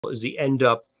is the end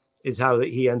up, is how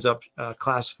he ends up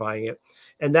classifying it.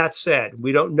 And that said,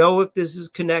 we don't know if this is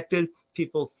connected.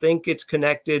 People think it's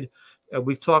connected.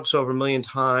 We've talked this over a million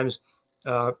times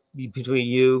between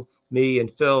you, me,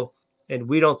 and Phil, and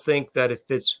we don't think that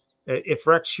if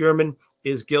Rex Heuermann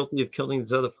is guilty of killing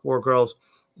these other 4 girls,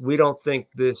 we don't think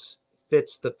this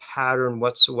fits the pattern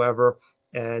whatsoever.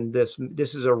 And this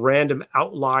is a random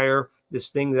outlier, this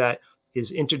thing that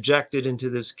is interjected into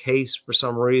this case for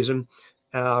some reason,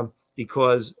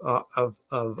 because of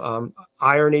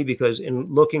irony, because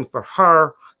in looking for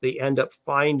her, they end up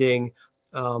finding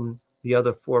the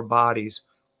other 4 bodies.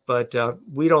 But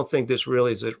we don't think this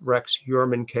really is a Rex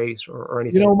Heuermann case or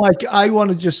anything. You know, Mike, I want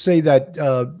to just say that,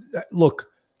 look,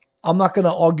 I'm not going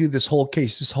to argue this whole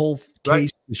case. This whole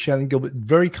case, the Shannon Gilbert,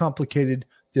 very complicated.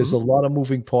 There's a lot of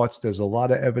moving parts. There's a lot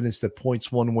of evidence that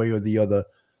points one way or the other.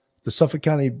 The Suffolk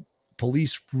County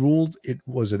Police ruled it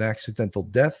was an accidental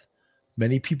death.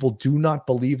 Many people do not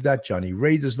believe that. Johnny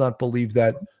Ray does not believe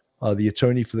that. The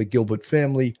attorney for the Gilbert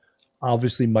family,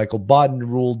 obviously Michael Bodden,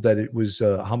 ruled that it was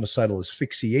homicidal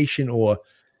asphyxiation, or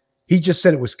he just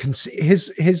said it was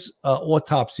his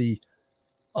autopsy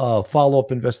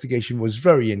follow-up investigation was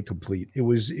very incomplete. It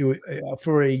was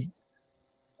for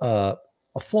a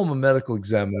former medical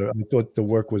examiner. I thought the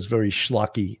work was very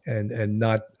schlocky and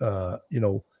not,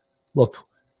 look,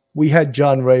 we had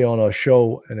John Ray on our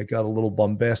show and it got a little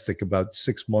bombastic about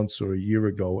 6 months or a year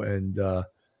ago. And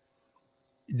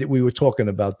we were talking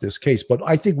about this case. But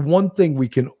I think one thing we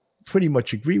can pretty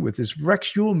much agree with is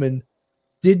Rex Heuermann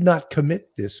did not commit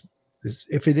this.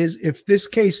 If this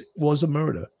case was a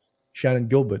murder, Shannon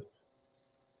Gilbert,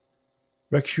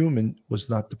 Rex Heuermann was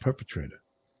not the perpetrator.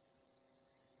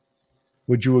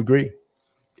 Would you agree?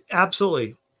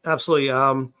 Absolutely.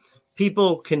 Absolutely.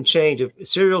 People can change. If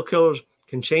serial killers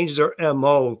can change their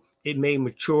MO, it may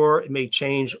mature, it may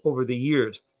change over the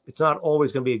years. It's not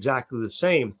always going to be exactly the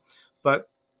same. But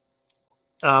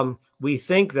we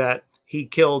think that he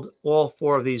killed all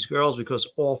 4 of these girls because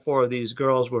all 4 of these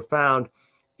girls were found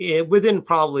within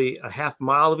probably a half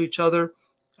mile of each other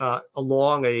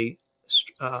along a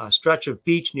stretch of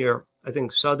beach near, I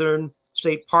think, Southern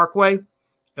State Parkway,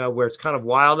 where it's kind of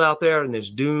wild out there and there's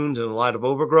dunes and a lot of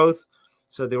overgrowth.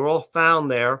 So they were all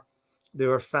found there. They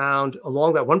were found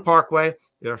along that one parkway.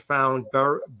 They were found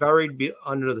buried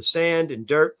under the sand and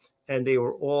dirt, and they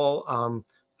were all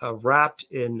wrapped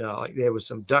in, like there was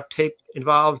some duct tape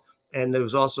involved, and there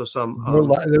was also some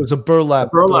there was a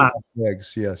burlap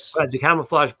legs, yes, the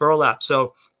camouflage burlap.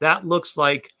 So that looks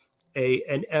like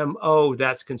an MO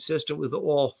that's consistent with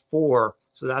all 4.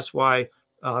 So that's why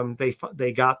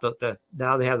they got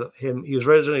now they have him. He was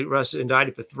originally arrested and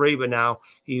indicted for 3, but now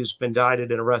he's been indicted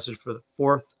and arrested for the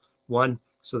 4th one.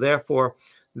 So therefore,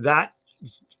 that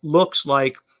looks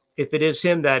like, if it is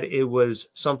him, that it was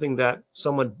something that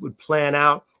someone would plan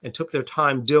out and took their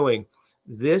time doing.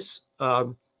 This,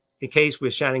 the case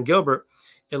with Shannon Gilbert,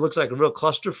 it looks like a real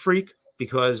cluster freak,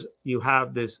 because you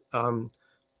have this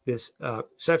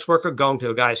sex worker going to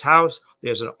a guy's house.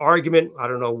 There's an argument. I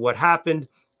don't know what happened.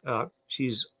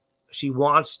 She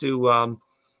wants to.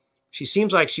 She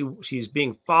seems like she's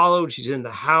being followed. She's in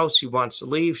the house. She wants to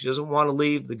leave. She doesn't want to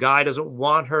leave. The guy doesn't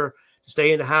want her to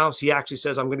stay in the house. He actually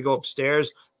says, "I'm going to go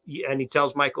upstairs," and he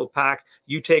tells Michael Pack,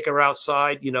 "You take her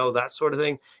outside." That sort of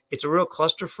thing. It's a real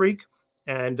cluster freak,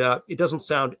 and it doesn't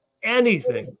sound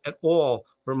anything at all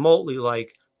remotely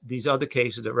like these other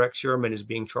cases that Rex Heuermann is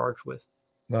being charged with.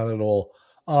 Not at all.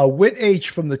 Whit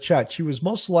H from the chat. She was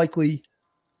most likely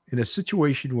in a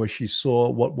situation where she saw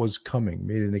what was coming,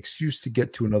 made an excuse to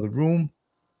get to another room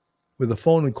with a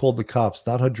phone and called the cops.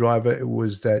 Not her driver. It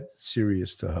was that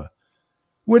serious to her.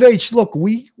 Whit H, look,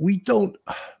 we don't.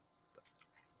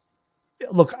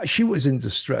 Look, she was in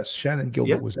distress. Shannon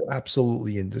Gilbert was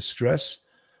absolutely in distress.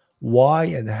 Why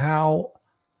and how?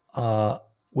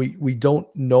 We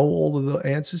don't know all of the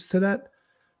answers to that.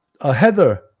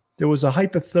 Heather, there was a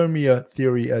hypothermia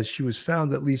theory as she was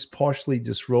found at least partially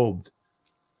disrobed.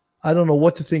 I don't know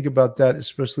what to think about that,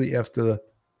 especially after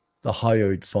the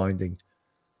Heuermann finding.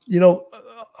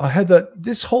 Heather,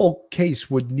 this whole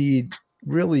case would need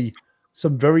really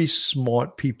some very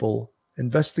smart people,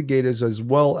 investigators as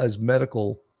well as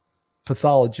medical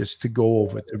pathologists, to go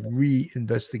over to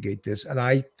reinvestigate this. And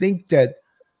I think that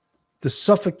the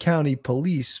Suffolk County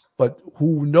Police, but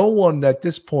who no one at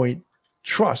this point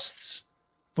trusts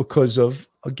because of,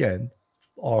 again,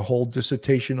 our whole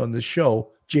dissertation on the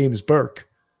show, James Burke.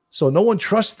 So no one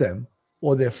trusts them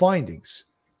or their findings.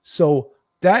 So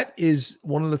that is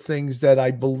one of the things that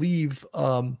I believe,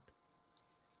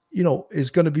 is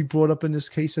going to be brought up in this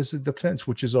case as a defense,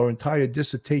 which is our entire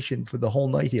dissertation for the whole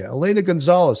night here. Elena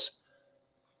Gonzalez,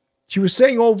 She was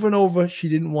saying over and over she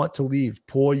didn't want to leave.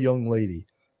 Poor young lady.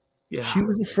 Yeah. She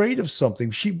was afraid of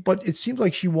something. But it seemed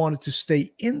like she wanted to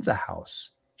stay in the house.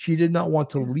 She did not want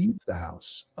to leave the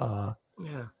house.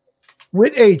 Yeah.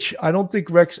 With H, I don't think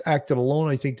Rex acted alone.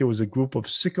 I think there was a group of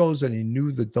sickos and he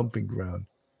knew the dumping ground.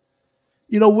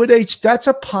 You know, with H, that's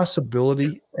a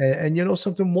possibility. And you know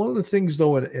something, one of the things,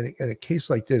 though, in a case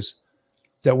like this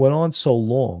that went on so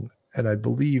long, and I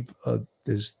believe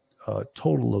there's a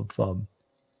total of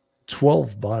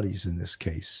 12 bodies in this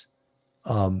case,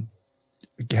 going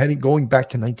back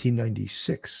to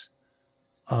 1996.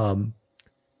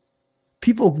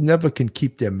 People never can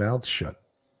keep their mouths shut,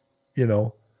 you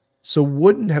know. So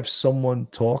wouldn't have someone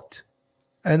talked?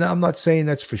 And I'm not saying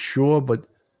that's for sure, but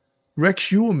Rex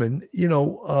Heuermann, you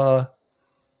know,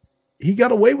 he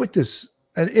got away with this.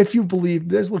 And if you believe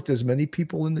there's many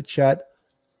people in the chat,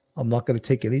 I'm not going to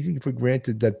take anything for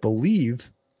granted, that believe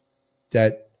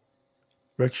that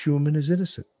Rex Heuermann is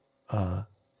innocent.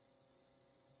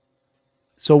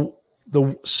 So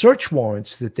the search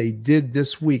warrants that they did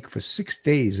this week for 6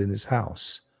 days in his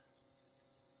house,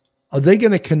 are they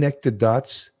going to connect the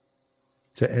dots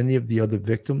to any of the other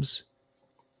victims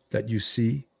that you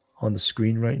see on the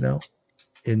screen right now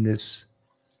in this?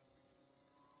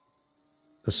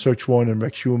 The search warrant in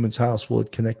Rex Heuermann's house, will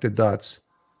it connect the dots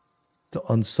to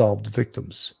unsolved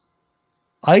victims?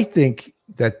 I think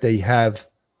that they have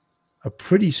a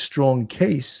pretty strong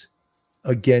case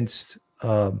against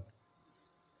the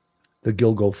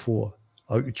Gilgo 4,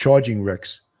 charging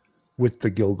Rex with the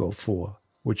Gilgo 4,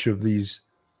 which of these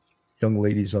young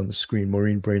ladies on the screen: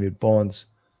 Maureen Brainerd Barnes,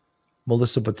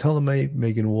 Melissa Bartolome,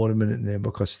 Megan Waterman, and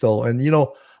Amber Costello. And, you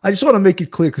know, I just want to make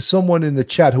it clear, because someone in the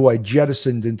chat who I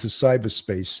jettisoned into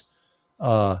cyberspace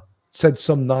said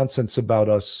some nonsense about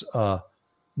us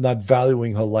not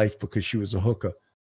valuing her life because she was a hooker.